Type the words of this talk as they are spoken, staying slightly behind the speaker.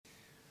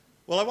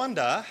Well, I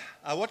wonder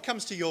what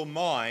comes to your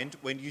mind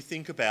when you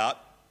think about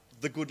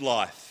the good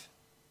life.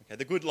 Okay,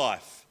 the good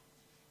life.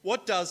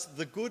 What does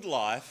the good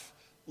life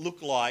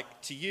look like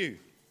to you?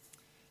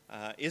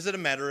 Is it a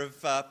matter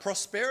of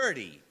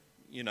prosperity,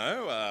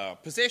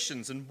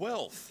 possessions and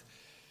wealth?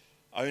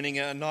 Owning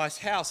a nice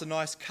house, a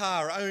nice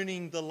car,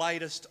 owning the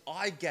latest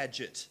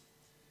iGadget?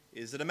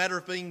 Is it a matter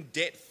of being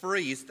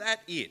debt-free? Is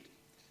that it?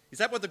 Is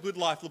that what the good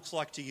life looks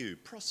like to you?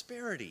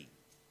 Prosperity?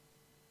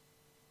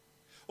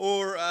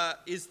 Or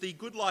is the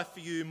good life for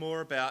you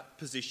more about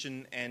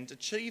position and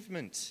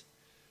achievement?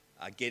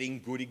 Getting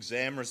good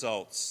exam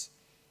results,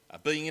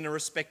 being in a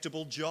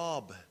respectable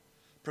job,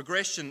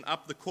 progression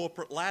up the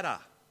corporate ladder?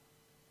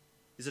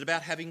 Is it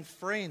about having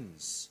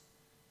friends,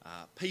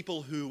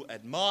 people who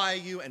admire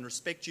you and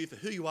respect you for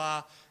who you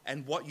are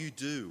and what you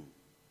do?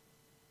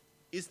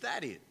 Is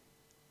that it?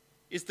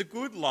 Is the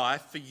good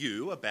life for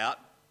you about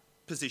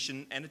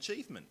position and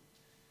achievement?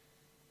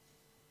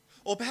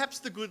 Or perhaps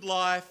the good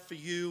life for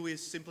you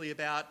is simply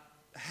about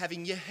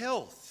having your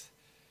health.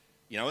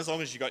 As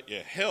long as you've got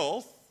your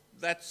health,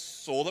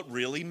 that's all that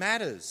really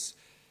matters.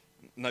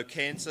 No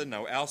cancer,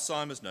 no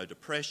Alzheimer's, no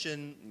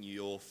depression,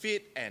 you're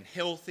fit and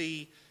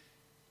healthy.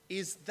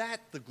 Is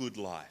that the good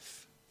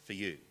life for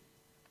you?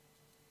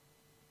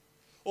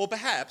 Or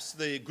perhaps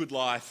the good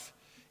life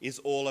is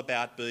all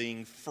about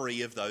being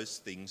free of those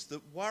things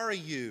that worry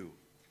you.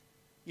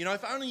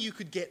 If only you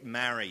could get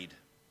married,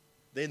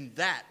 then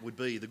that would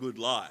be the good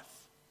life.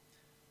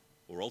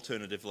 Or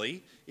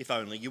alternatively, if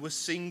only you were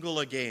single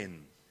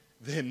again,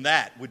 then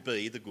that would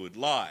be the good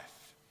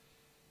life.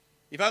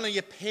 If only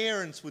your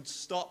parents would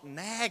stop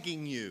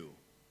nagging you,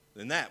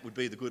 then that would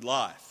be the good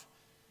life.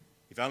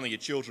 If only your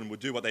children would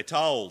do what they're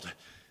told,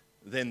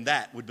 then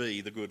that would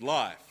be the good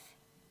life.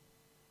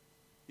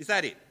 Is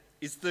that it?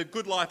 Is the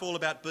good life all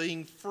about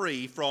being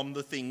free from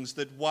the things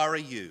that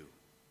worry you?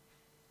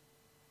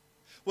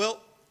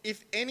 Well,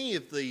 if any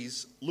of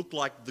these look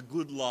like the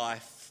good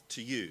life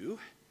to you,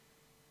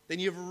 then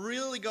you've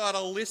really got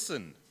to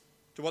listen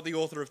to what the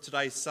author of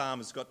today's psalm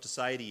has got to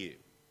say to you.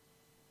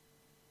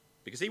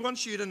 Because he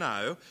wants you to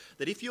know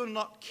that if you're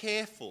not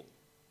careful,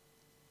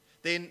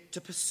 then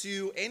to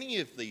pursue any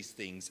of these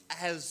things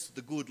as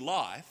the good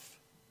life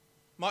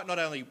might not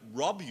only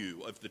rob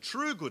you of the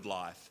true good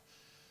life,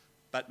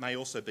 but may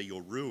also be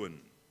your ruin.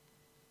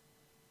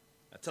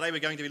 Today we're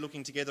going to be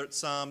looking together at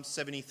Psalm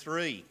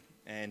 73.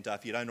 And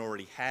if you don't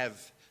already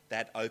have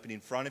that open in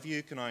front of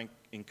you, can I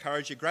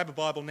encourage you, grab a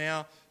Bible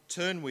now,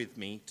 turn with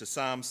me to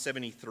Psalm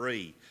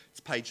 73. It's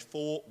page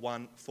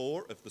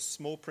 414 of the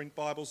small print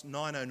Bibles,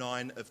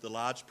 909 of the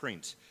large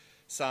print.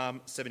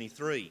 Psalm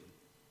 73.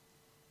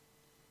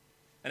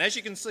 And as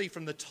you can see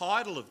from the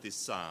title of this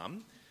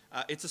psalm,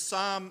 it's a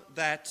psalm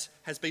that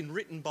has been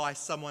written by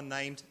someone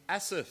named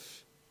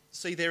Asaph.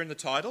 See there in the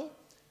title?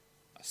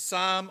 A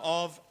Psalm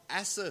of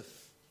Asaph.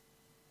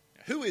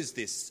 Who is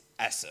this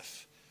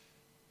Asaph?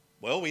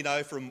 Well, we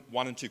know from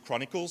 1 and 2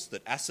 Chronicles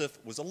that Asaph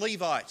was a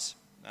Levite,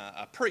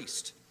 a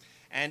priest,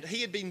 and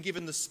he had been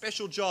given the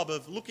special job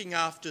of looking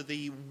after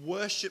the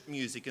worship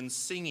music and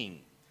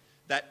singing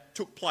that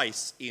took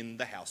place in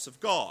the house of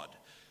God.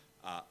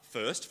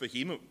 First, for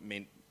him, it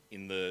meant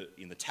in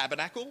the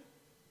tabernacle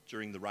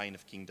during the reign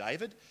of King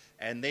David,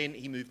 and then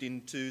he moved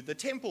into the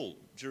temple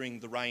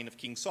during the reign of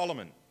King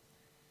Solomon.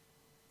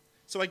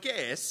 So I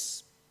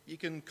guess you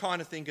can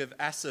kind of think of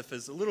Asaph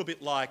as a little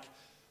bit like,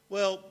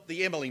 well,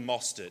 the Emily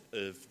Mostert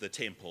of the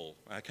temple,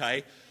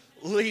 okay?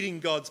 Leading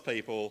God's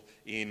people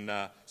in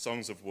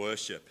songs of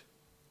worship.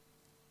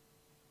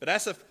 But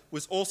Asaph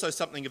was also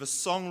something of a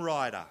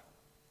songwriter.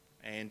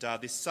 And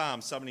this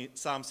Psalm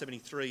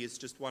 73, is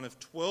just one of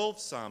 12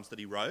 psalms that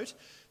he wrote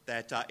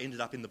that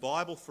ended up in the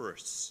Bible for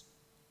us.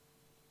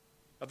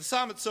 Now, the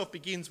psalm itself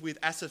begins with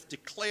Asaph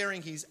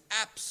declaring his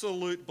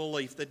absolute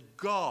belief that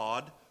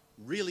God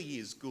really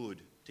is good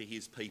to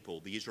his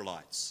people, the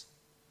Israelites.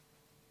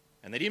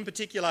 And that in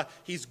particular,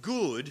 he's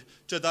good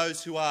to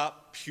those who are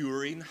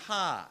pure in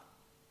heart.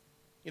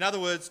 In other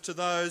words, to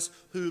those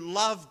who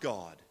love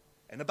God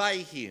and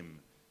obey him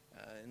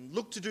and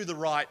look to do the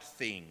right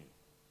thing.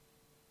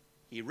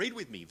 Here, read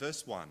with me,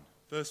 verse 1.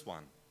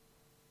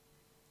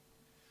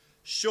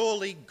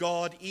 Surely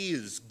God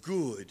is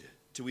good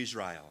to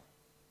Israel,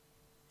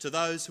 to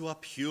those who are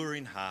pure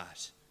in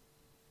heart.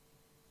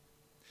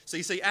 So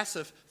you see,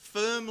 Asaph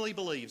firmly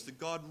believes that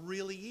God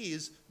really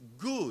is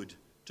good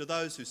to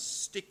those who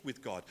stick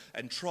with God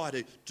and try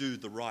to do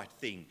the right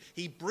thing.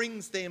 He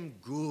brings them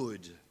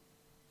good.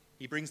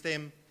 He brings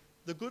them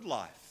the good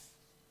life.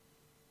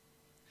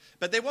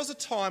 But there was a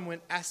time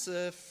when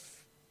Asaph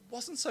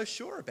wasn't so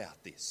sure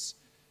about this.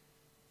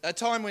 A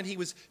time when he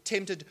was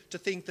tempted to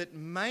think that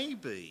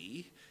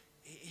maybe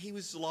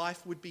his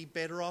life would be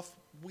better off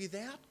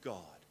without God,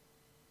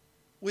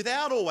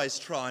 without always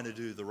trying to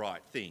do the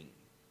right thing.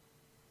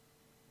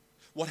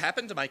 What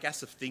happened to make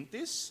Asaph think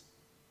this?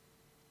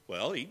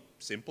 Well, he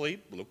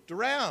simply looked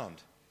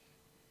around.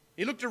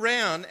 He looked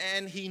around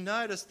and he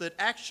noticed that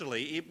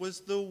actually it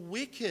was the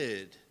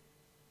wicked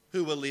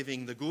who were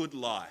living the good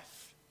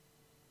life.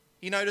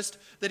 He noticed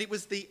that it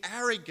was the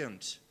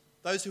arrogant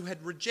those who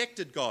had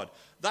rejected God,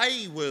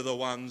 they were the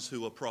ones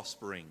who were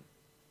prospering.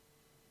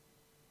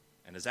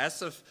 And as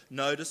Asaph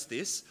noticed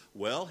this,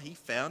 well, he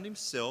found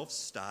himself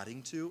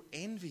starting to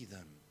envy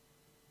them.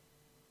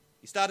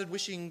 He started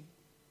wishing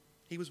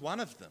he was one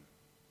of them.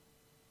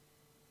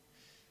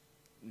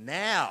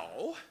 Now,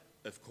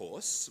 of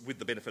course, with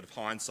the benefit of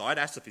hindsight,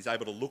 Asaph is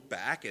able to look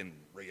back and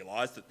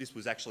realise that this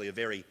was actually a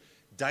very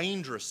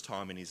dangerous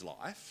time in his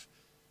life,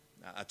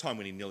 a time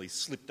when he nearly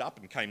slipped up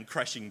and came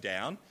crashing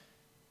down.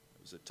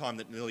 It was a time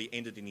that nearly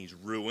ended in his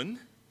ruin.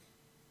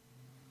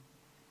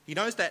 He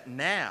knows that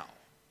now.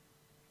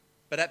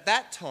 But at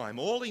that time,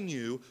 all he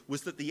knew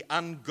was that the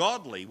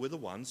ungodly were the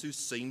ones who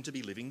seemed to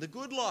be living the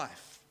good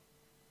life.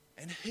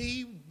 And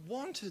he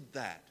wanted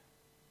that.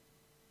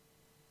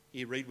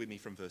 Here, read with me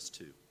from verse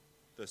 2.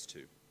 Verse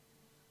 2.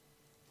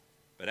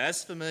 But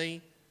as for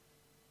me,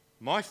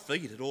 my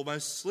feet had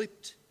almost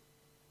slipped.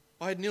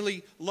 I had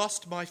nearly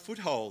lost my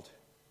foothold,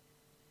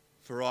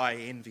 for I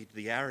envied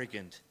the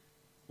arrogant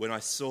when I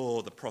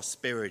saw the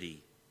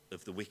prosperity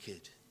of the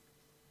wicked.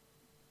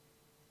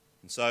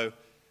 And so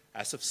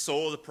Asaph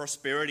saw the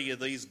prosperity of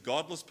these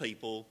godless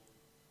people,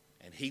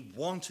 and he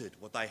wanted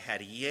what they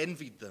had. He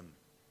envied them.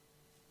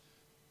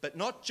 But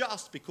not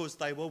just because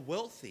they were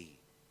wealthy,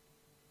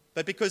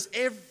 but because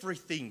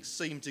everything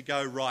seemed to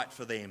go right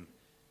for them.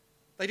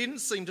 They didn't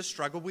seem to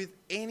struggle with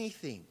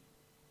anything.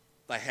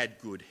 They had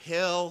good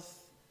health,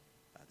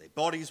 their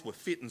bodies were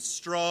fit and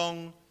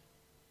strong,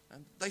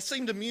 and they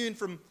seemed immune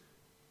from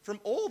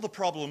all the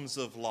problems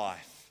of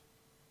life.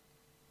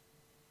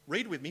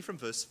 Read with me from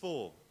verse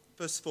 4.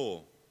 Verse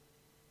 4.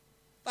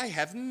 They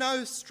have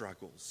no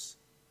struggles.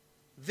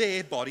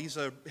 Their bodies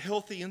are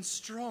healthy and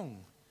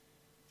strong.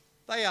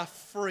 They are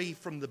free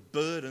from the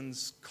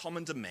burdens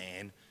common to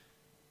man.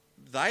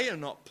 They are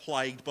not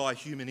plagued by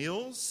human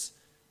ills.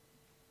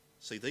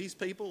 See, these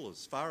people,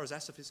 as far as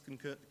Asaph is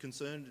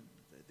concerned,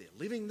 they're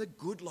living the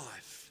good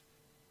life,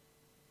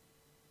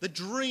 the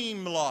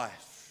dream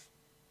life,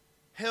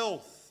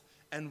 health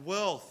and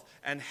wealth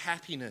and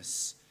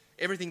happiness.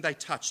 Everything they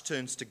touch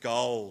turns to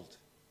gold.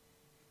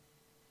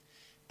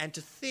 And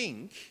to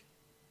think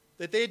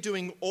that they're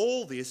doing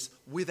all this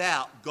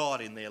without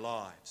God in their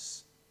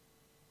lives.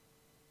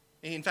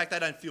 In fact, they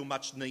don't feel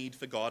much need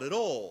for God at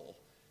all.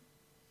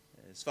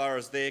 As far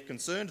as they're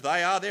concerned,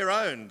 they are their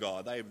own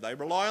God. They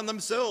rely on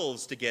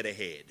themselves to get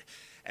ahead.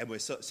 And we're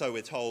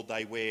told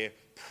they wear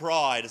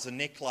pride as a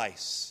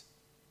necklace.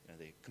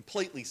 They're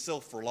completely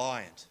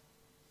self-reliant.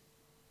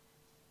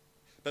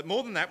 But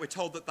more than that, we're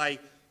told that they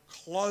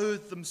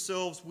clothe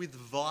themselves with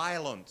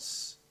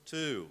violence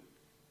too,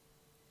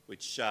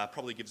 which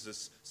probably gives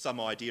us some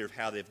idea of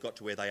how they've got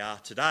to where they are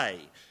today.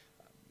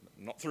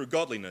 Not through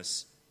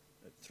godliness,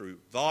 but through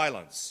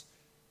violence.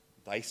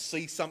 They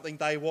see something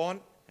they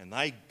want and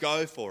they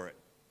go for it.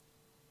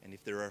 And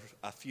if there are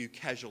a few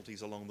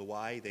casualties along the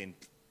way, then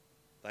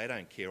they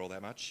don't care all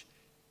that much.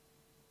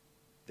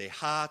 Their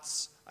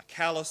hearts are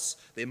callous,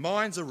 their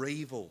minds are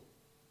evil.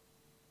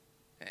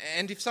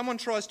 And if someone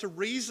tries to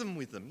reason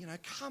with them,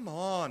 come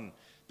on,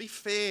 be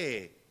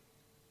fair,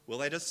 well,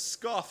 they just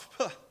scoff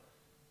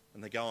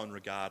and they go on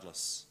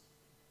regardless.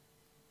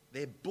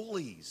 They're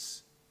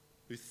bullies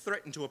who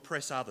threaten to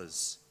oppress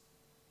others.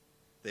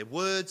 Their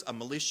words are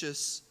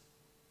malicious,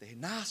 they're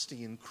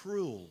nasty and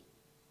cruel.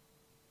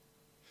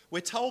 We're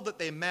told that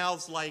their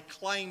mouths lay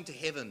claim to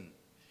heaven.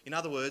 In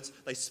other words,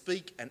 they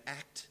speak and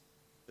act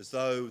as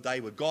though they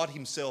were God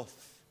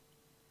himself.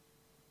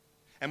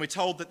 And we're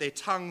told that their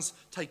tongues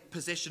take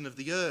possession of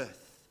the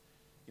earth.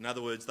 In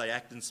other words, they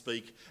act and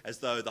speak as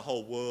though the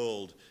whole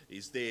world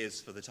is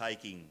theirs for the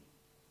taking.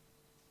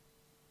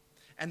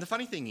 And the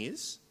funny thing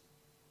is,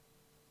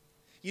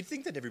 you'd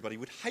think that everybody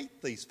would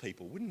hate these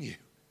people, wouldn't you?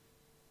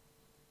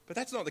 But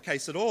that's not the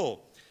case at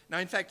all. No,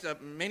 in fact,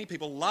 many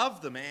people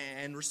love them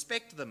and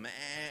respect them,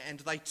 and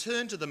they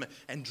turn to them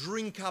and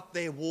drink up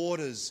their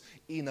waters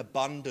in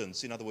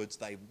abundance. In other words,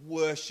 they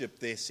worship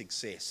their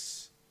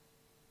success.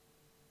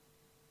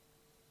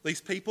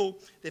 These people,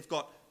 they've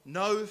got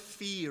no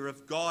fear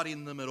of God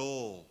in them at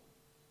all.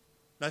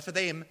 No, for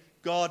them,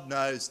 God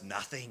knows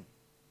nothing.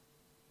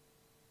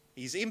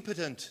 He's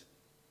impotent,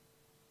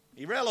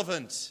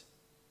 irrelevant.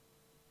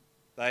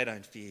 They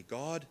don't fear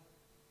God.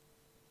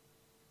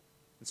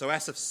 And so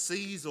Asaph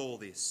sees all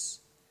this,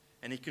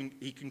 and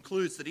he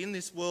concludes that in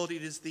this world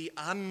it is the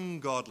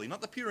ungodly, not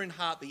the pure in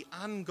heart, the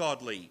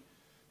ungodly,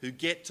 who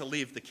get to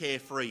live the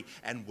carefree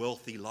and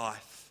wealthy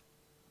life,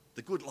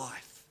 the good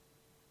life,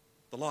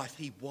 the life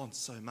he wants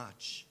so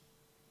much.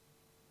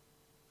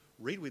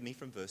 Read with me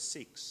from verse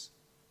 6.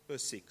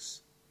 Verse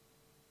 6.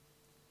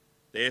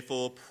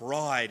 Therefore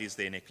pride is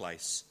their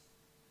necklace.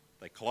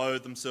 They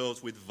clothe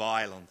themselves with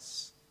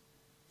violence.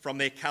 From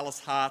their callous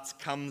hearts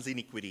comes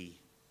iniquity.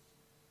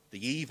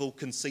 The evil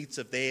conceits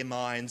of their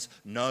minds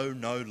know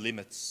no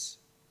limits.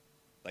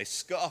 They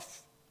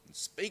scoff and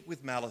speak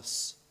with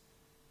malice.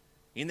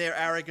 In their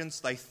arrogance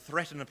they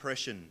threaten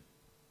oppression.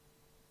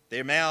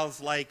 Their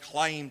mouths lay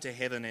claim to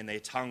heaven, and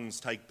their tongues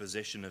take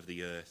possession of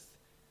the earth.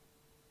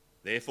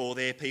 Therefore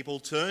their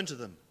people turn to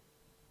them.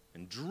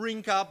 and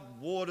drink up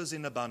waters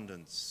in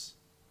abundance.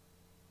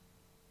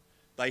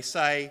 They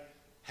say,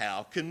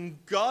 how can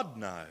God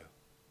know?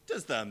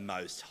 Does the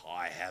Most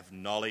High have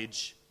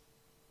knowledge?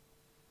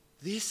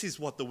 This is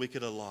what the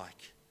wicked are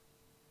like.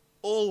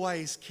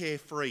 Always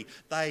carefree.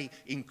 They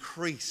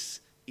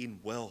increase in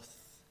wealth.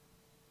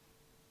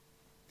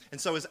 And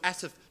so as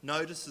Asaph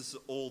notices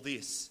all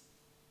this,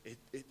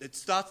 it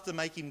starts to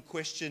make him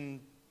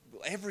question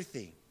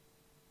everything.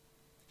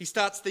 He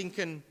starts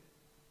thinking,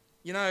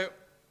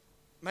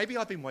 maybe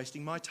I've been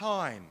wasting my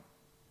time.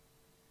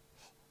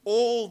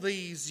 All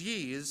these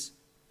years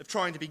of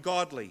trying to be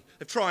godly,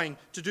 of trying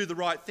to do the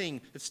right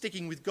thing, of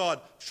sticking with God,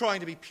 of trying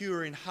to be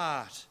pure in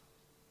heart.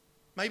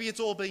 Maybe it's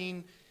all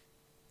been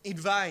in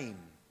vain.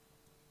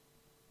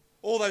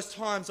 All those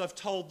times I've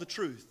told the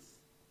truth.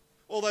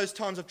 All those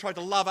times I've tried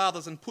to love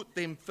others and put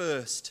them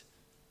first.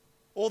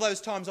 All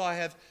those times I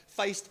have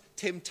faced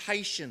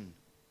temptation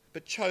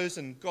but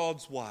chosen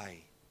God's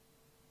way.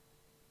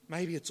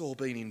 Maybe it's all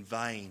been in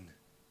vain.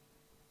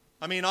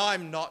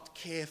 I'm not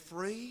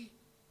carefree.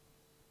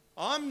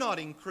 I'm not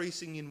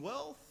increasing in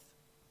wealth.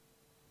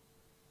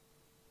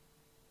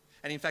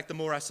 And in fact, the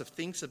more Asaph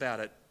thinks about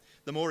it,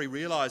 the more he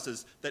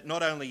realises that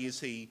not only is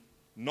he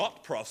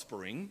not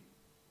prospering,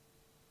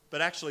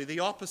 but actually the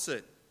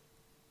opposite.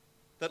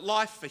 That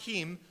life for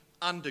him,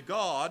 under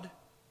God,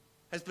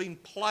 has been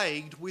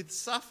plagued with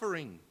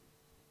suffering.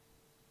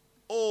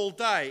 All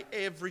day,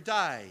 every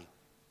day.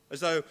 As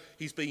though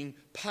he's being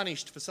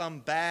punished for some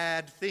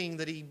bad thing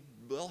that he,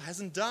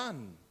 hasn't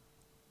done.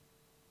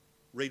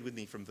 Read with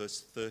me from verse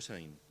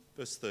 13.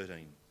 Verse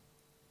 13.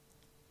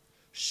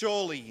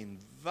 Surely in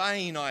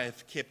vain I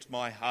have kept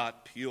my heart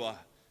pure.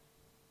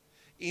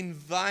 In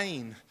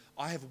vain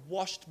I have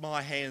washed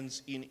my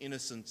hands in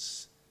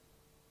innocence.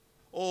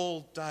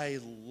 All day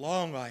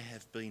long I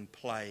have been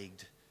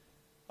plagued.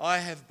 I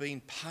have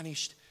been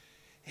punished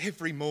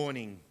every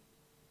morning.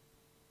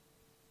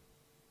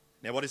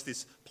 Now, what is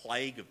this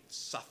plague of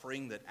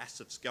suffering that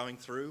Asaph's going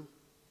through?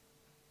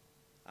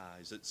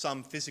 Is it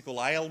some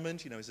physical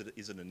ailment? Is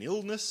it an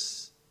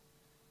illness?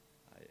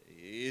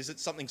 Is it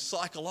something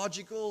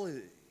psychological?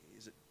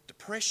 Is it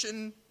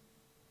depression?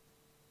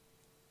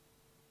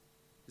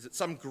 Is it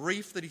some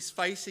grief that he's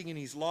facing in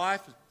his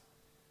life?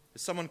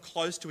 Has someone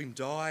close to him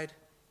died?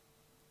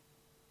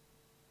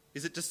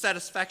 Is it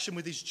dissatisfaction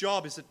with his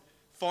job? Is it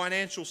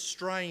financial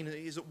strain?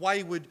 Is it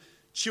wayward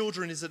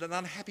children? Is it an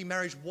unhappy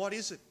marriage? What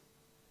is it?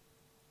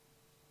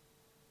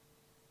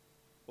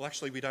 Well,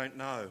 actually, we don't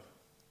know.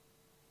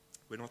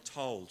 We're not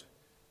told.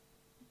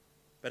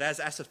 But as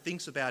Asaph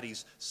thinks about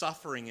his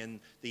suffering and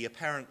the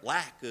apparent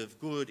lack of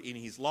good in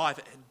his life,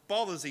 it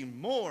bothers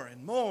him more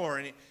and more.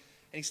 And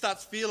he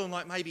starts feeling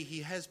like maybe he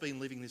has been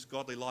living this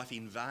godly life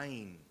in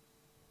vain.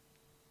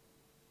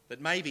 That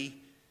maybe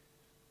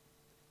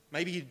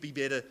he'd be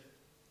better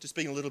just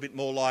being a little bit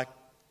more like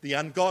the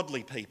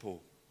ungodly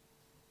people.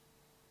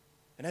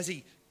 And as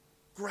he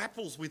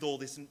grapples with all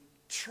this and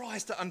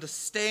tries to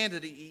understand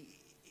it,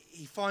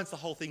 he finds the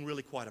whole thing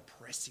really quite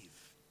oppressive.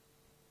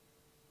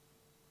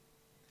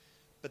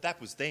 But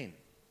that was then.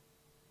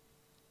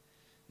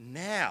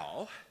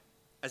 Now,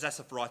 as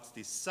Asaph writes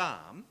this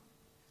psalm,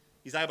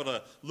 he's able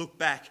to look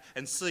back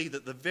and see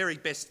that the very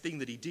best thing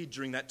that he did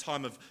during that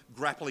time of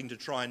grappling to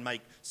try and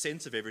make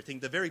sense of everything,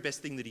 the very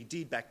best thing that he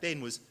did back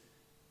then was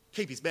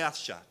keep his mouth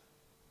shut.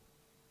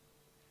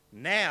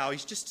 Now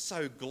he's just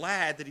so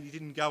glad that he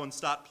didn't go and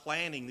start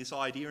planting this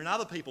idea in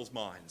other people's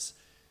minds,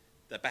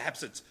 that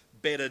perhaps it's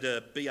better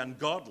to be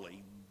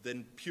ungodly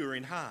than pure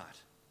in heart.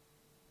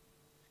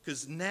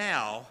 Because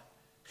now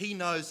he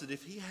knows that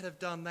if he had have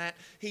done that,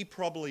 he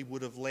probably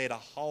would have led a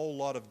whole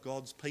lot of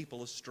God's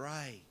people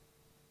astray.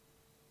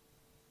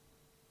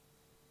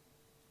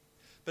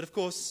 But of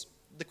course,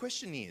 the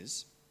question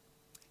is,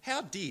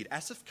 how did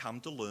Asaph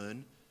come to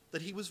learn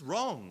that he was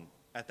wrong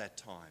at that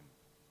time?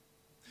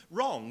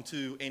 Wrong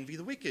to envy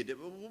the wicked.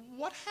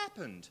 What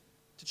happened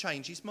to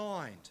change his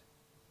mind?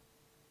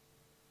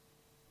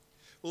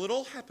 Well, it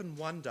all happened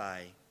one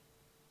day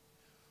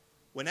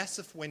when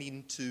Asaph went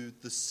into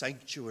the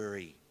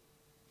sanctuary.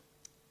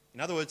 In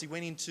other words, he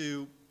went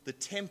into the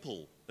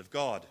temple of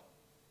God.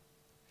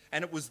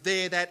 And it was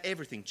there that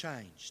everything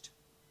changed.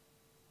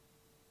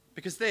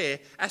 Because there,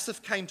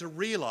 Asaph came to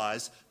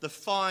realise the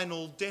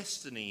final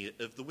destiny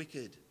of the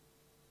wicked.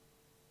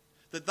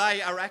 That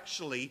they are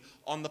actually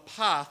on the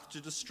path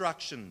to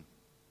destruction.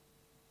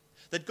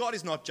 That God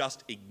is not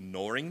just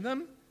ignoring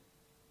them,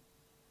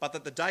 but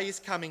that the day is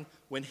coming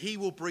when he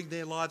will bring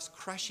their lives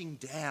crashing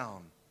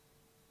down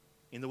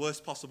in the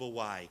worst possible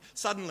way.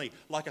 Suddenly,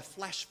 like a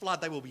flash flood,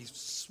 they will be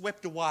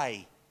swept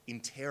away in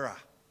terror.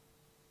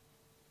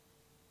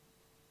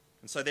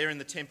 And so there in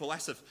the temple,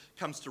 Asaph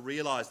comes to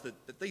realise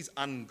that these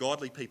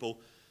ungodly people,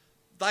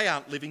 they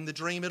aren't living the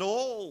dream at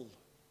all.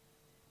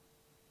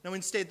 No,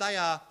 instead they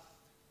are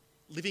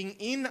living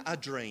in a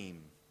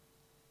dream.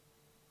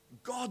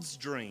 God's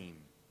dream.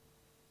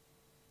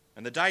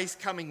 And the day's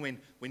coming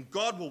when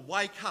God will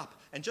wake up,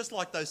 and just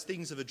like those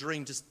things of a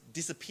dream just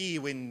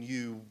disappear when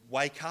you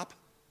wake up,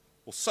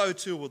 well, so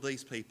too will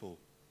these people.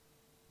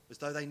 as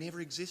though they never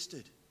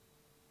existed,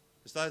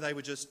 as though they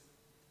were just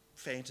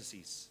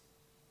fantasies.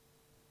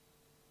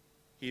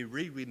 Here,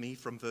 read with me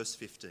from verse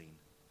 15.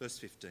 Verse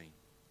 15.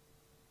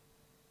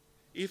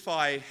 If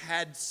I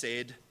had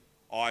said,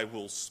 I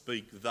will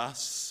speak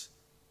thus,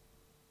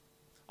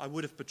 I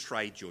would have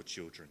betrayed your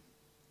children.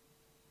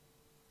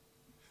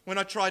 When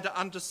I tried to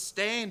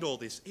understand all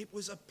this, it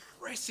was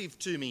oppressive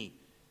to me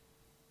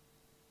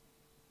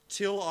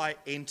till I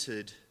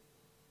entered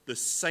the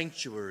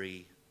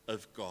sanctuary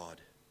of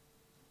God.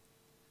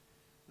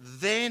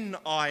 Then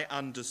I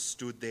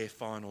understood their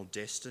final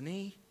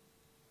destiny.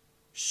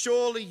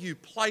 Surely you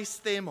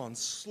placed them on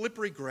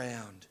slippery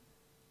ground.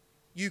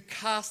 You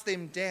cast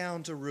them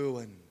down to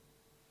ruin.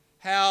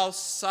 How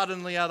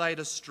suddenly are they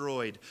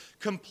destroyed,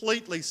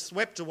 completely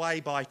swept away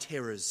by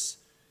terrors.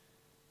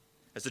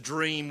 As a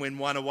dream when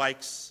one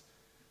awakes,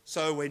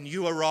 so when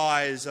you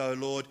arise, O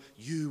Lord,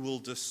 you will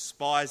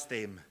despise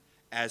them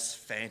as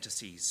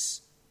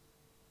fantasies.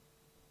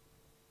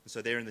 And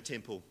so there in the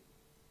temple,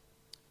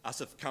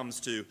 Asaph comes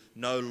to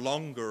no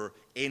longer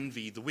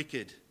envy the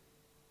wicked,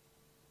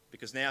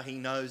 because now he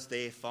knows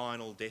their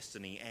final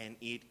destiny, and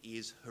it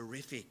is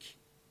horrific.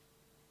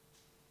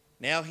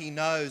 Now he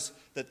knows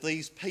that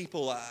these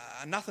people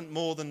are nothing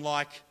more than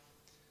like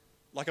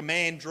a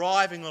man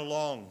driving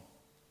along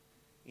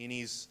in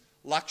his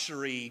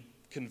luxury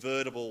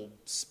convertible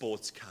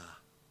sports car.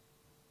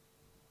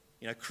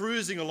 You know,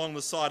 cruising along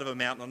the side of a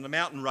mountain, on a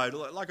mountain road,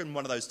 like in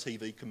one of those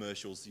TV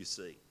commercials you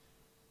see.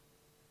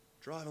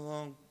 Driving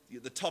along,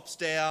 the top's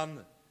down,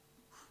 the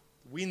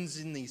wind's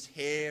in his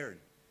hair, and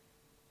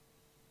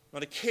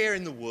not a care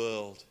in the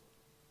world.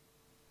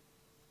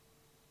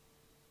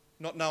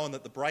 Not knowing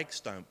that the brakes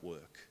don't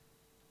work.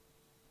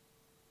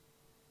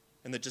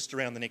 And that just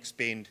around the next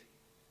bend,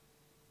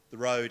 the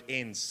road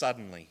ends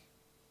suddenly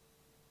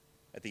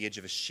at the edge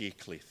of a sheer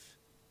cliff.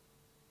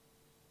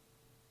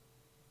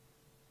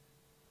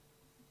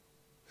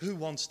 Who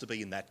wants to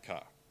be in that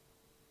car?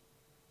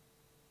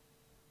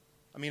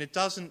 I mean, it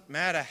doesn't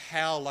matter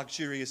how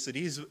luxurious it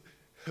is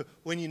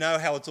when you know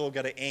how it's all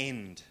going to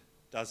end,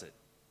 does it?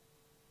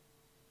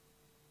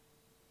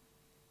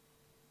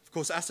 Of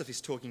course, Asaph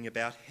is talking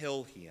about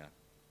hell here.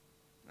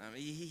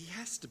 He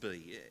has to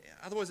be.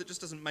 Otherwise, it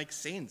just doesn't make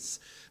sense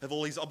of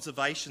all these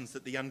observations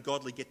that the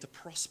ungodly get to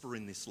prosper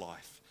in this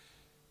life.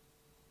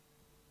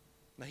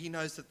 Now, he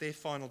knows that their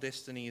final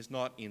destiny is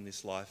not in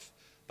this life,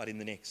 but in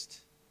the next.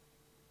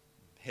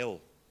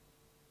 Hell.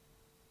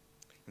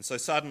 And so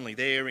suddenly,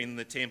 there in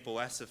the temple,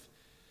 Asaph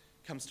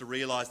comes to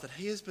realise that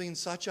he has been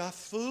such a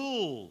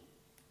fool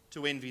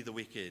to envy the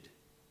wicked.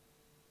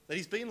 That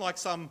he's been like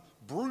some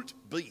brute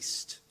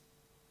beast.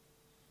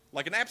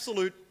 Like an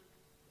absolute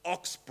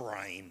ox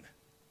brain.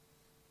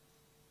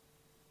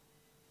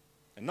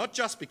 And not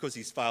just because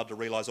he's failed to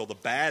realise all the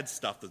bad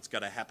stuff that's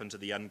going to happen to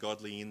the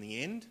ungodly in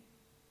the end,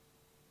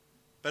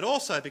 but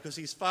also because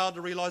he's failed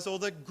to realise all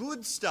the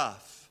good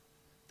stuff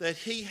that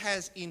he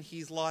has in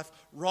his life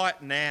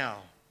right now.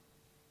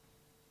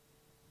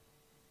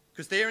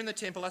 Because there in the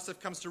temple,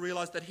 Asaph comes to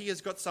realise that he has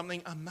got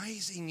something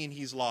amazing in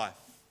his life.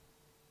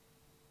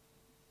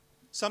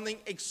 Something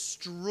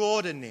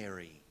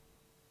extraordinary.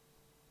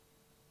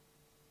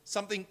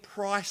 Something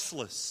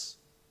priceless.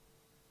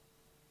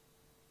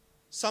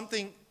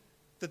 Something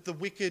that the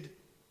wicked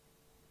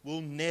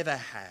will never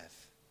have.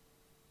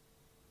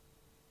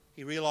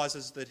 He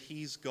realises that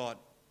he's got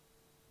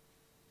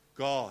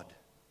God.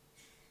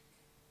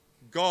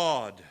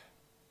 God.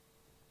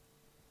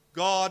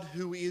 God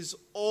who is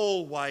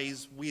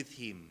always with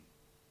him.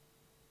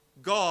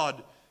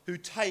 God who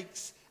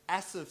takes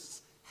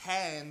Asaph's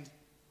hand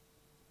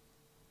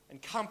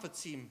and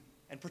comforts him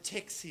and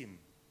protects him.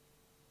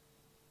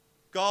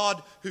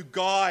 God who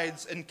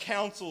guides and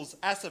counsels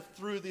Asaph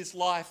through this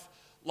life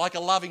like a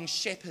loving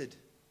shepherd.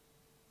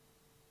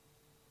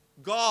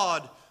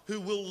 God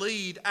who will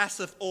lead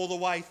Asaph all the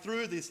way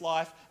through this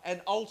life and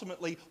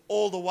ultimately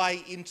all the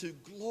way into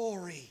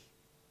glory.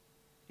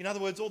 In other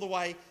words, all the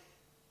way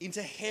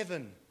into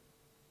heaven,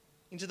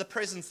 into the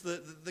presence,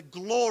 the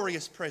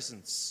glorious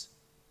presence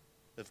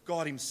of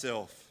God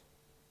himself.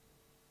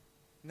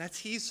 And that's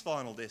his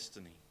final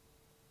destiny.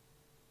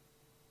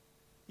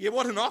 Yeah,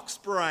 what an ox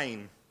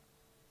brain.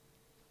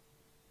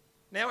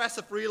 Now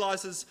Asaph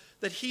realises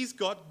that he's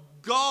got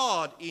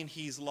God in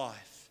his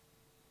life.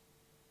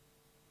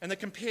 And that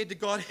compared to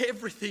God,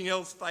 everything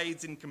else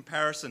fades in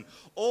comparison.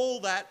 All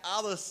that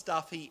other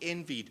stuff he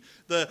envied,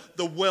 the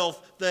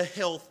wealth, the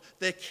health,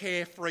 the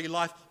carefree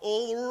life,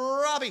 all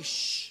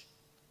rubbish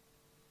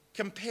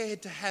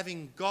compared to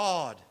having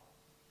God.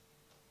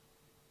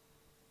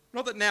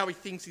 Not that now he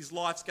thinks his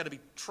life's going to be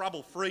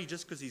trouble-free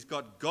just because he's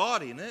got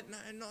God in it.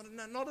 No,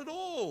 not at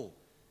all.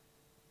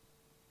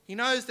 He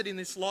knows that in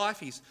this life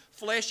his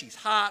flesh, his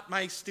heart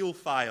may still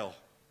fail.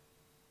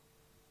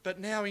 But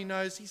now he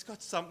knows he's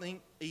got something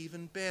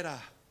even better.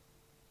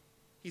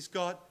 He's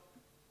got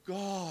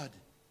God.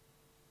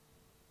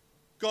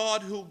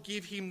 God who will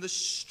give him the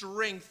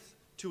strength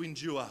to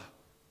endure.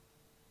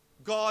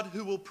 God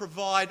who will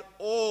provide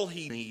all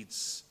he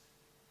needs.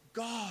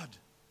 God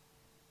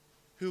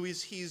who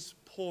is his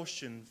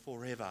portion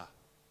forever.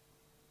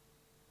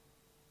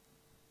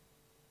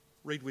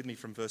 Read with me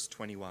from verse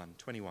 21.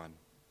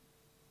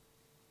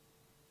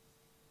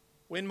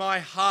 When my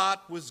heart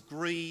was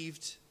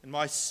grieved and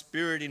my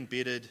spirit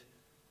embittered,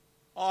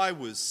 I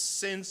was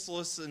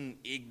senseless and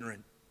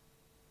ignorant.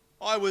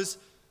 I was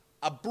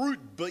a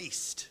brute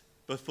beast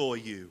before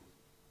you.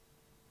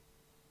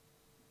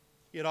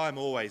 Yet I am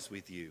always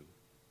with you.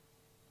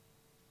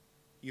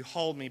 You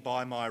hold me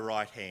by my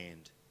right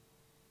hand.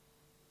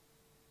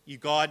 You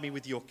guide me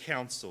with your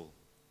counsel,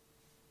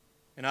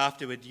 and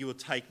afterward you will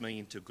take me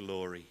into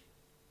glory.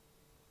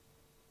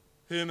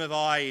 Whom have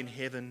I in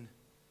heaven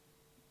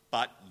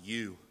but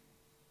you?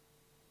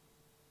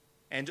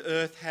 And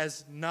earth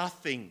has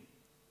nothing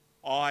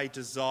I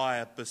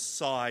desire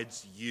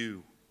besides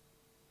you.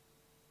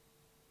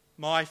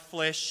 My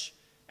flesh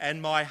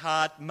and my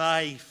heart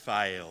may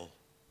fail,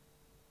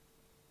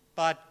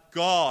 but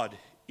God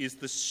is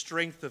the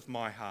strength of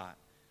my heart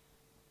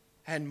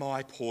and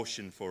my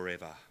portion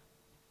forever.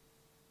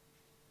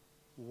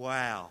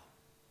 Wow.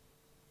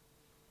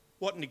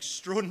 What an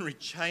extraordinary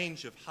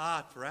change of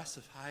heart for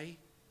Asaph, hey?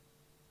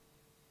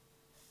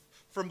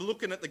 From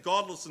looking at the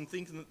godless and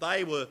thinking that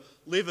they were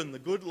living the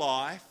good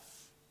life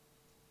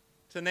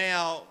to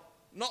now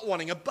not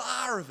wanting a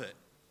bar of it.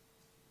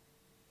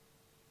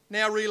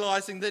 Now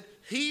realising that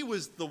he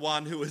was the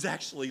one who was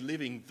actually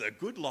living the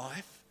good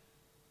life,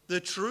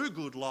 the true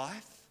good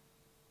life,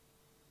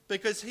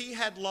 because he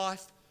had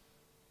life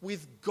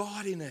with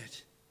God in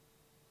it.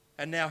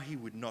 And now he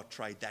would not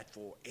trade that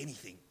for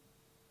anything.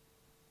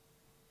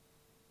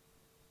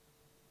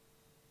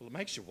 Well, it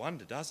makes you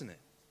wonder, doesn't it?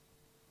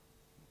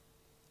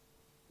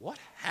 What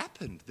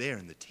happened there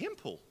in the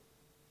temple?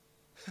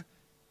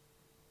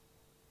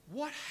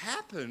 What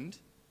happened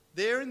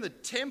there in the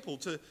temple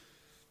to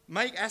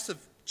make Asaph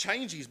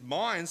change his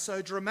mind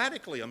so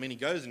dramatically? I mean, he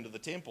goes into the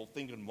temple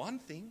thinking one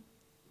thing,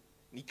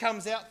 and he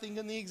comes out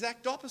thinking the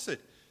exact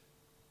opposite.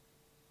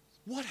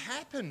 What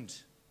happened,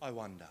 I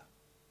wonder?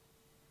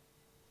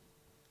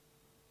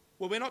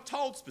 Well, we're not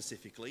told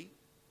specifically,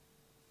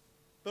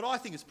 but I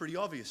think it's pretty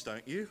obvious,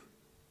 don't you?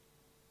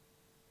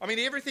 I mean,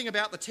 everything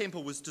about the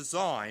temple was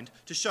designed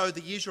to show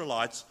the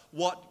Israelites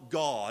what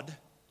God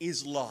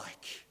is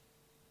like.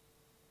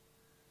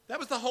 That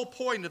was the whole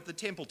point of the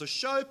temple, to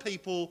show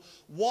people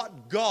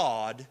what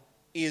God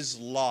is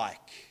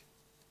like.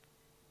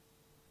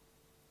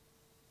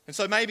 And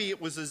so maybe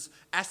it was as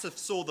Asaph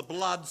saw the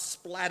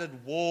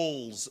blood-splattered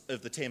walls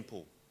of the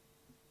temple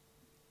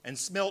and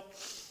smelt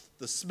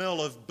the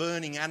smell of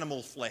burning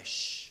animal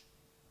flesh,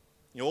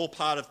 all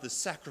part of the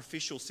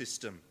sacrificial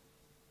system.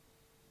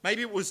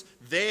 Maybe it was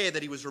there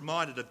that he was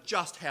reminded of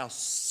just how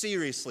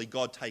seriously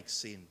God takes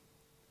sin.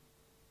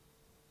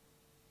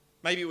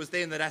 Maybe it was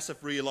then that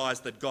Asaph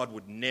realised that God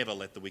would never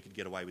let the wicked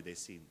get away with their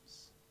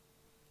sins.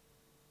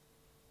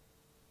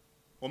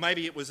 Or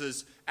maybe it was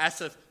as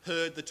Asaph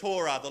heard the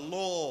Torah, the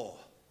law,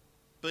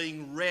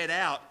 being read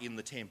out in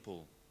the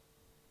temple.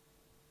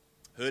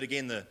 Heard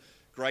again the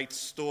great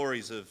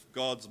stories of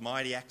God's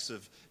mighty acts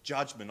of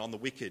judgment on the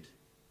wicked.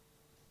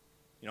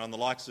 On the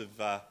likes of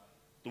the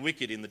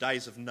wicked in the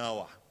days of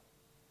Noah.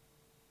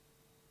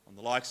 On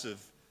the likes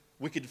of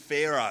wicked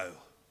Pharaoh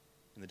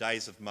in the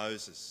days of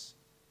Moses.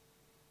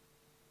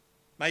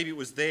 Maybe it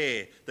was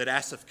there that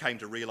Asaph came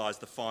to realise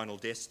the final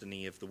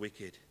destiny of the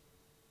wicked.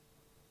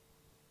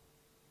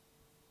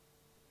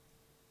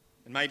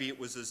 And maybe it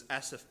was as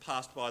Asaph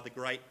passed by the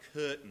great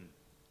curtain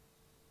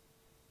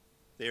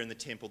there in the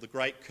temple, the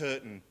great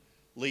curtain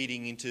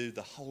leading into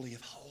the Holy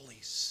of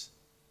Holies.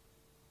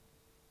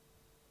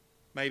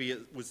 Maybe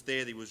it was there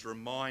that he was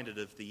reminded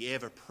of the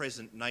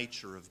ever-present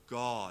nature of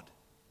God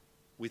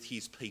with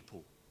his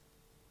people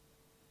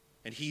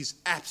and his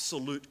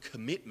absolute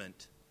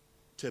commitment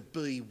to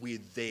be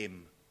with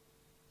them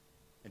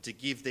and to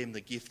give them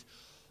the gift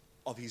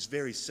of his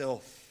very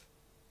self.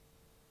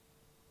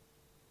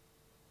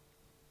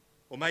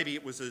 Or maybe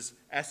it was as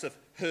Asaph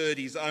heard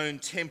his own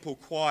temple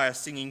choir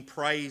singing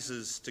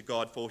praises to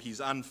God for his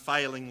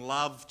unfailing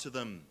love to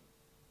them.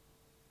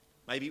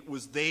 Maybe it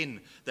was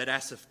then that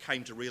Asaph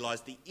came to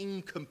realise the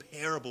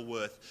incomparable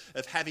worth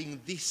of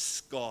having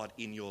this God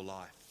in your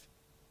life.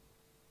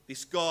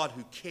 This God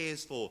who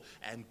cares for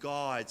and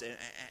guides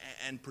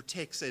and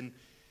protects and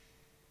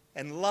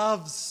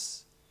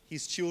loves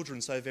his children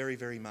so very,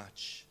 very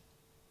much.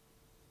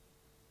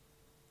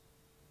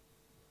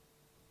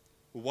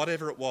 Well,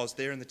 whatever it was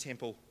there in the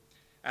temple,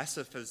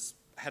 Asaph has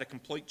had a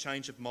complete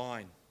change of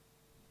mind.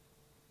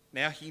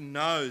 Now he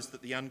knows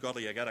that the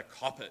ungodly are going to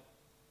cop it.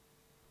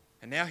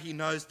 And now he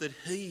knows that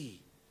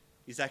he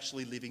is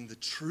actually living the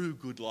true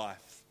good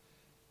life,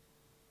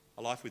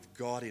 a life with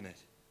God in it.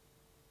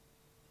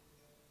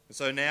 And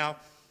so now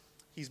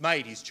he's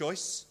made his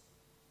choice.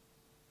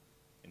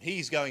 And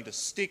he's going to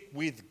stick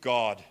with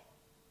God.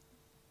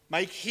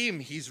 Make him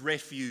his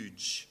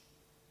refuge.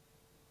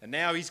 And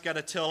now he's going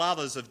to tell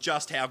others of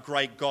just how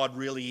great God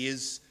really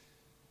is,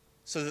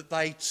 so that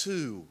they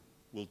too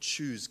will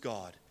choose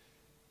God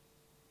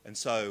and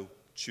so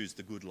choose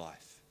the good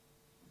life.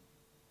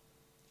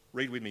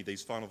 Read with me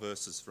these final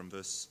verses from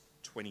verse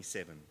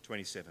 27.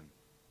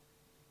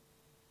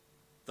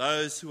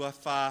 Those who are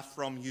far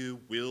from you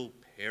will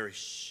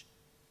perish.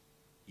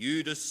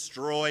 You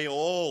destroy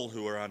all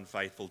who are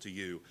unfaithful to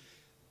you.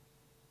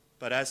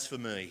 But as for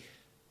me,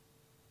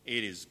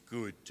 it is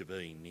good to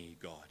be near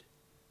God.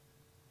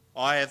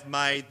 I have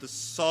made the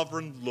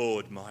sovereign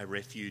Lord my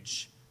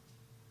refuge.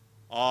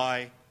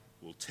 I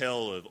will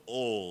tell of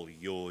all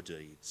your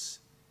deeds.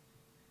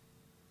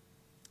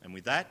 And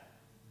with that,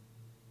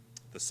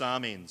 the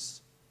psalm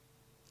ends.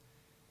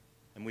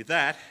 And with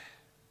that,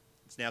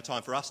 it's now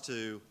time for us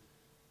to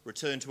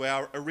return to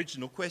our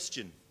original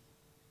question.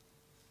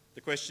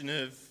 The question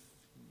of,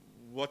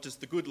 what does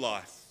the good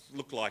life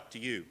look like to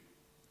you?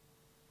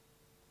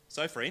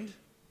 So, friend,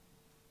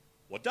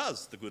 what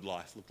does the good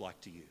life look like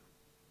to you?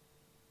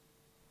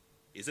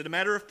 Is it a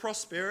matter of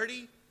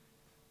prosperity?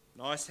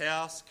 Nice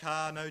house,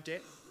 car, no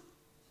debt?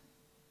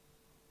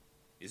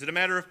 Is it a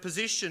matter of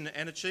position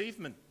and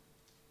achievement?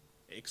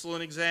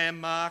 Excellent exam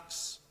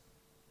marks,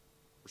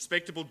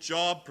 respectable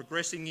job,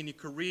 progressing in your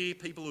career,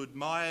 people who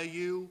admire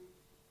you?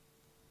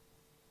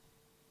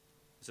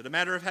 Is it a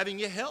matter of having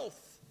your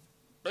health,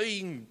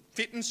 being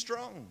fit and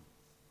strong?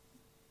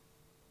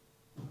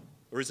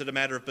 Or is it a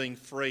matter of being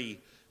free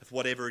of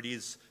whatever it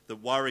is that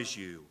worries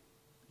you,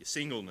 your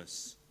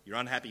singleness, your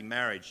unhappy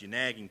marriage, your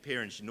nagging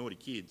parents, your naughty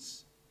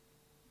kids?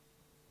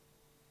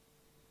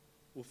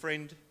 Well,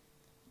 friend,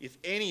 if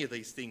any of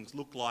these things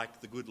look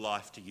like the good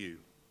life to you,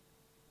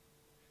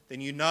 then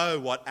you know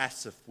what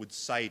Asaph would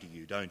say to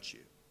you, don't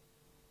you?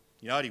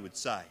 You know what he would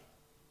say?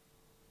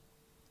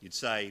 You'd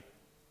say,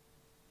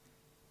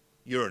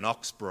 you're an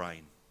ox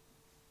brain.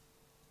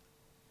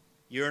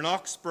 You're an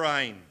ox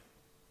brain.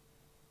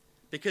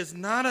 Because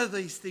none of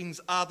these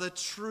things are the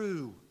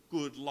true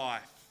good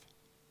life.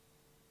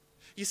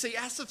 You see,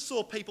 Asaph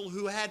saw people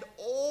who had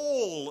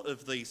all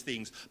of these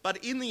things,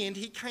 but in the end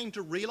he came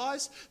to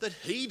realise that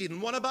he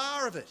didn't want a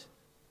bar of it.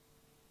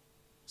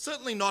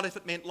 Certainly not if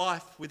it meant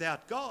life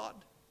without God.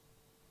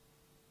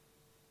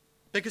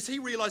 Because he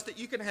realised that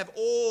you can have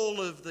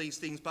all of these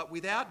things, but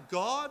without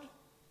God,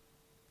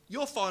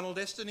 your final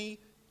destiny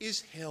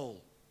is hell.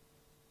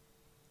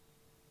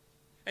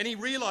 And he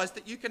realised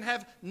that you can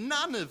have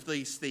none of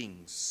these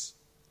things.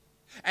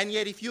 And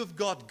yet if you've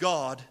got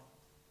God,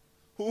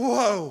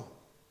 whoa,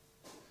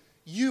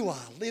 you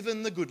are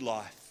living the good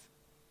life.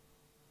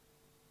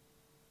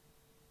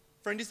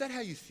 Friend, is that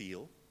how you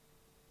feel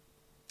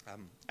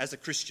as a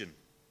Christian?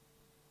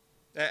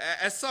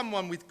 As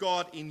someone with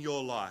God in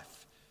your life?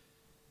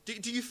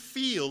 Do you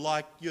feel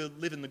like you're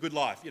living the good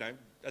life? You know,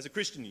 as a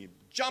Christian, you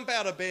jump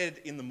out of bed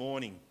in the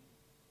morning.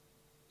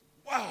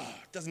 Wow,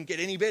 it doesn't get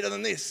any better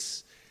than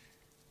this.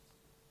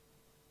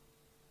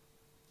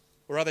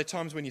 Or are there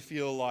times when you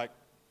feel like,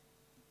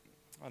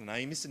 I don't know,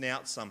 you're missing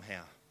out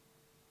somehow,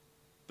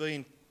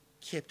 being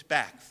kept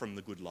back from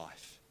the good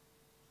life?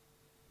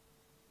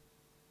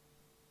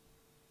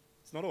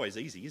 It's not always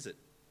easy, is it?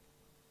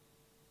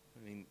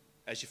 I mean,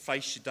 as you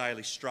face your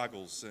daily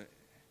struggles,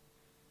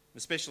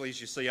 especially as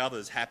you see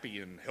others happy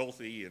and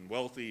healthy and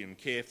wealthy and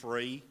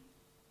carefree,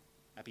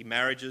 happy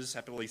marriages,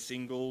 happily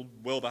single,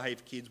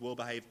 well-behaved kids,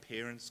 well-behaved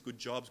parents, good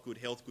jobs, good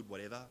health, good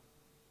whatever.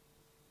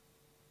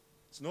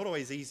 It's not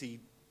always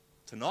easy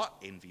to not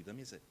envy them,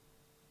 is it?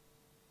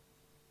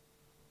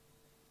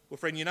 Well,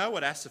 friend, you know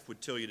what Asaph would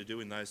tell you to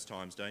do in those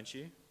times, don't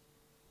you?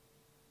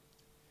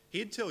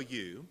 He'd tell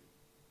you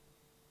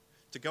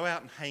to go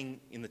out and hang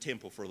in the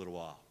temple for a little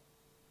while.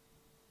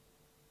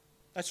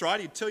 That's right,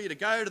 he'd tell you to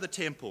go to the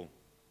temple,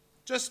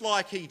 just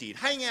like he did.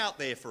 Hang out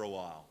there for a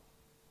while.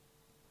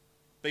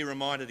 Be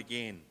reminded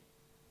again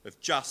of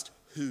just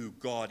who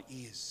God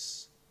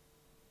is.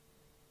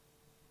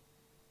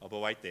 Oh, but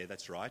wait there,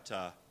 that's right.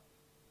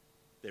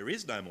 There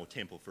is no more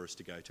temple for us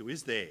to go to,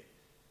 is there?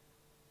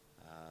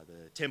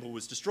 The temple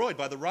was destroyed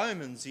by the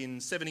Romans in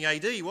 70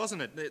 AD,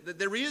 wasn't it?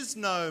 There is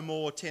no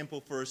more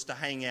temple for us to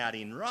hang out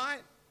in,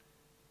 right?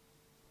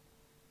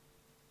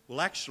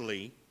 Well,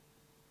 actually,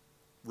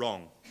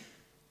 wrong.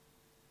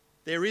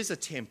 There is a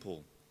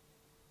temple,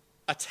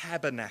 a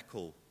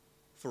tabernacle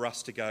for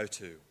us to go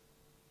to.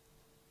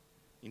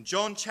 In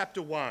John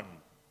chapter 1,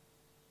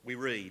 we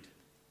read,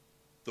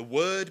 "The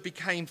Word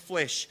became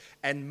flesh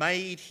and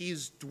made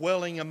his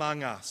dwelling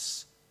among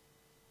us."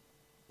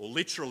 Or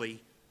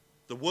literally,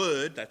 the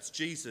Word, that's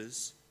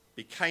Jesus,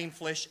 became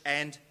flesh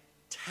and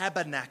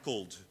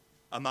tabernacled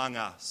among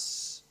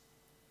us.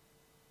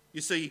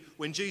 You see,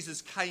 when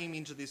Jesus came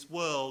into this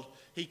world,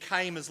 he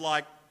came as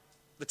like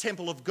the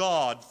temple of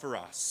God for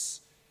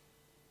us.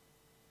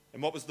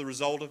 And what was the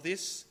result of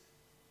this?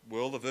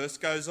 Well, the verse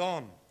goes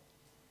on.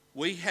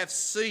 "We have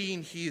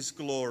seen his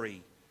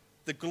glory,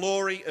 the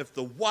glory of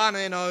the one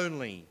and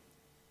only,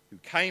 who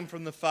came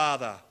from the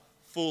Father,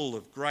 full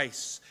of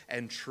grace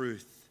and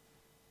truth."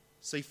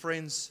 See,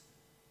 friends,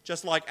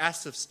 just like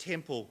Asaph's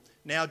temple,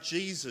 now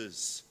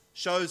Jesus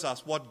shows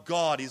us what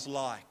God is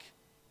like.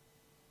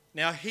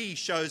 Now he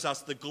shows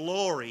us the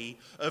glory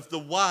of the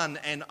one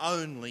and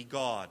only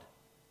God.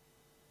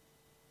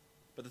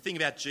 But the thing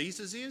about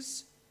Jesus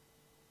is,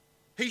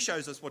 he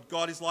shows us what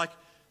God is like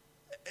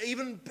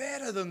even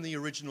better than the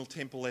original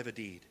temple ever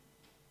did.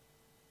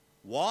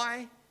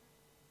 Why?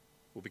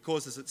 Well,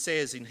 because as it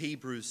says in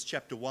Hebrews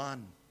chapter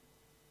 1,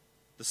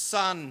 the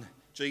Son,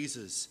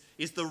 Jesus,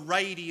 is the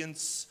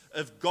radiance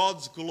of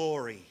God's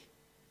glory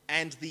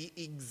and the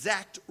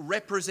exact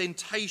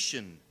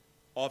representation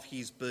of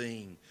his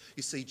being.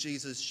 You see,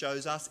 Jesus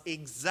shows us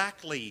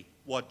exactly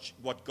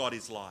what God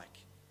is like.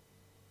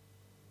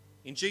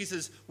 In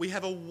Jesus, we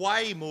have a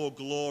way more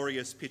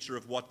glorious picture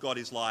of what God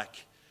is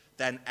like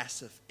than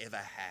Asaph ever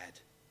had.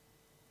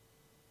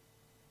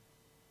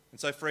 And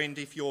so, friend,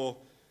 if you're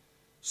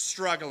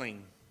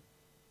struggling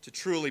to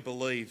truly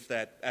believe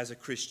that as a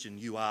Christian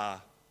you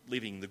are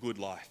living the good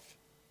life,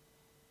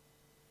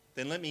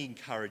 then let me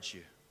encourage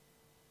you.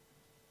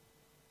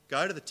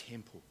 Go to the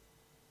temple.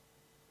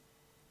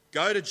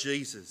 Go to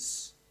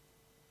Jesus.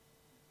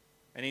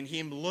 And in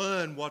him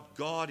learn what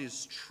God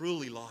is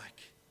truly like.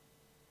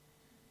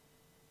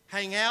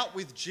 Hang out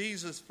with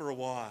Jesus for a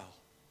while.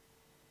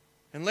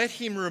 And let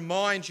him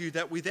remind you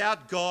that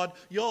without God,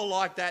 you're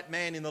like that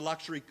man in the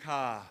luxury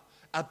car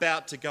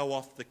about to go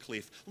off the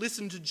cliff.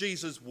 Listen to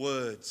Jesus'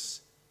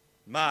 words.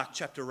 Mark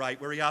chapter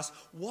 8, where he asks,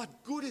 what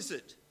good is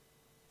it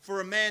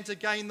for a man to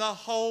gain the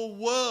whole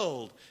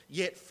world,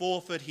 yet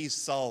forfeit his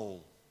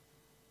soul?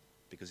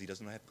 Because he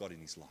doesn't have God in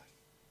his life.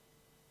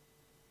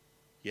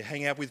 You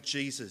hang out with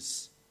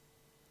Jesus,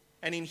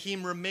 and in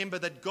him remember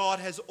that God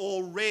has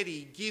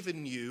already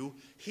given you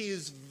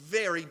his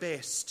very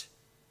best.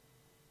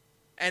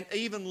 And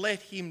even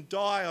let him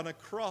die on a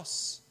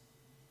cross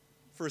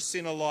for a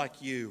sinner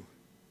like you.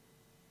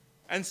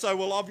 And so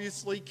will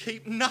obviously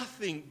keep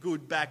nothing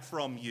good back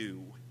from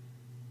you,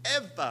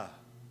 ever.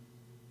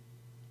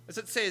 As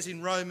it says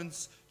in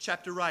Romans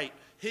chapter 8,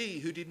 he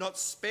who did not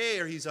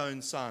spare his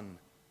own son,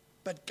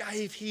 but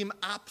gave him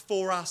up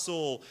for us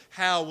all,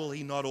 how will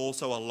he not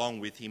also along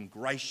with him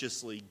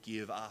graciously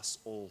give us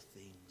all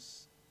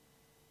things?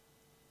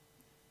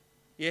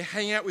 Yeah,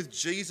 hang out with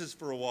Jesus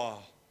for a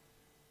while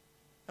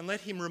and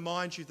let him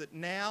remind you that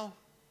now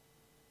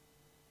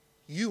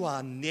you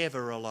are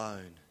never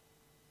alone.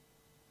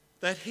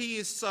 That he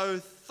is so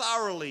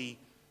thoroughly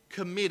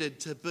committed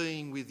to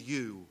being with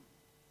you,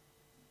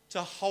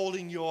 to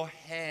holding your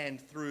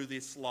hand through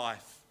this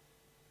life,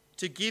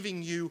 to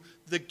giving you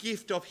the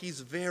gift of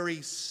his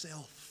very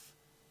self.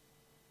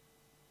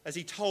 As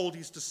he told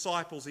his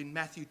disciples in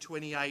Matthew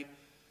 28,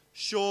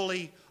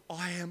 surely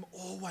I am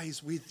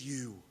always with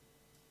you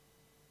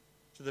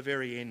to the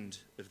very end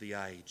of the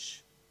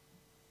age.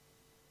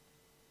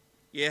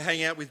 Yeah,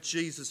 hang out with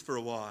Jesus for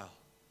a while.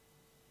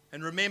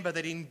 And remember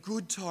that in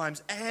good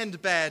times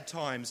and bad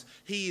times,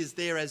 he is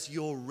there as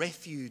your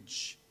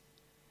refuge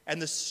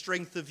and the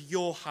strength of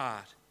your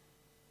heart.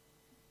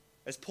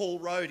 As Paul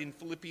wrote in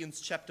Philippians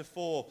chapter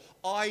 4,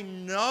 I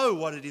know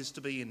what it is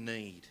to be in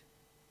need,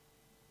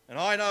 and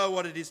I know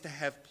what it is to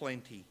have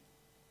plenty.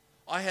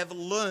 I have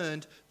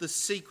learned the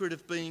secret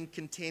of being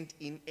content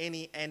in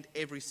any and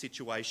every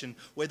situation,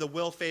 whether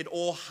well-fed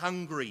or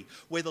hungry,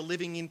 whether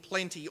living in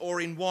plenty or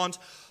in want.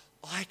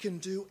 I can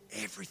do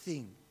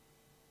everything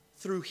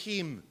through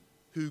him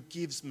who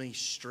gives me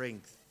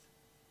strength.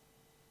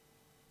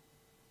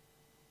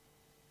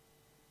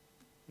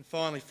 And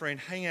finally, friend,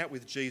 hang out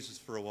with Jesus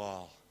for a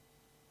while.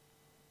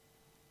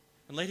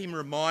 And let him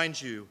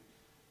remind you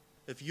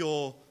of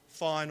your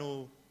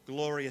final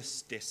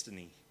glorious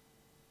destiny.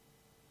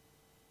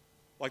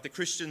 Like the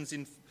Christians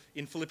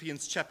in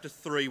Philippians chapter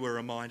 3 were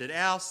reminded,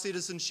 our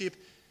citizenship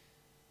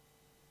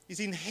is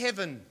in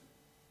heaven.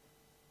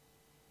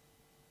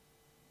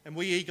 And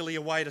we eagerly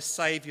await a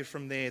Saviour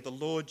from there, the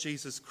Lord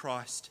Jesus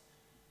Christ,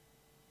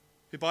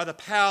 who by the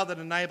power that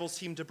enables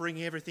him to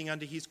bring everything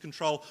under his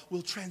control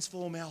will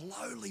transform our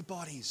lowly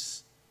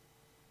bodies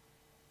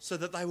so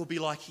that they will be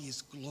like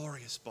his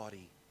glorious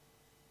body.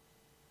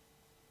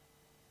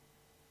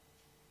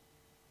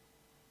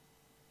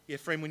 Yeah,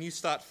 friend, when you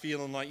start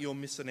feeling like you're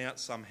missing out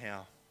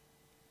somehow,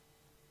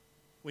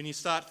 when you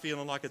start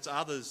feeling like it's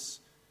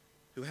others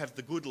who have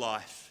the good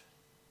life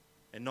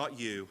and not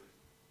you,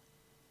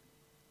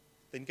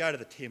 then go to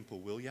the temple,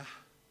 will you?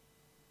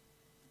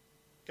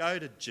 Go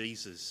to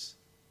Jesus.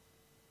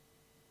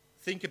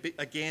 Think a bit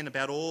again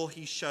about all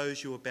he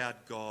shows you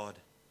about God,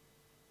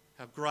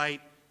 how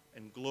great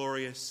and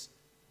glorious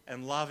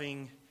and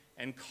loving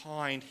and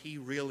kind he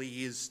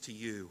really is to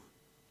you.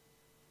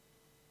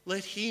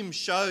 Let him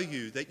show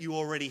you that you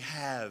already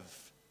have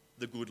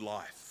the good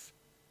life.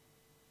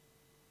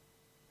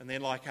 And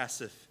then, like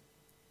Asaph,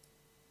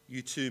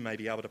 you too may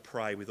be able to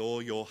pray with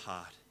all your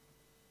heart.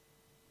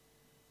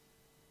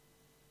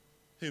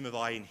 Whom have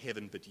I in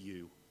heaven but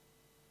you?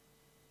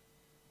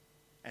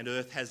 And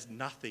earth has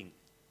nothing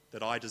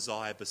that I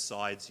desire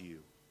besides you.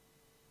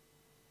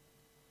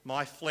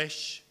 My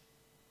flesh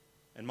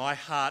and my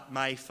heart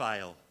may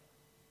fail,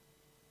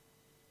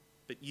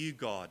 but you,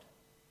 God,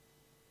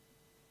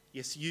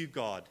 yes, you,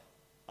 God,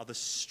 are the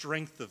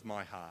strength of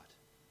my heart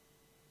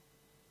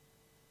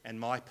and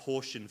my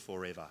portion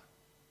forever.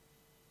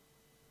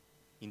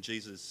 In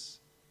Jesus,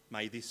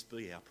 may this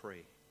be our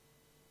prayer.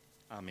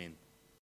 Amen.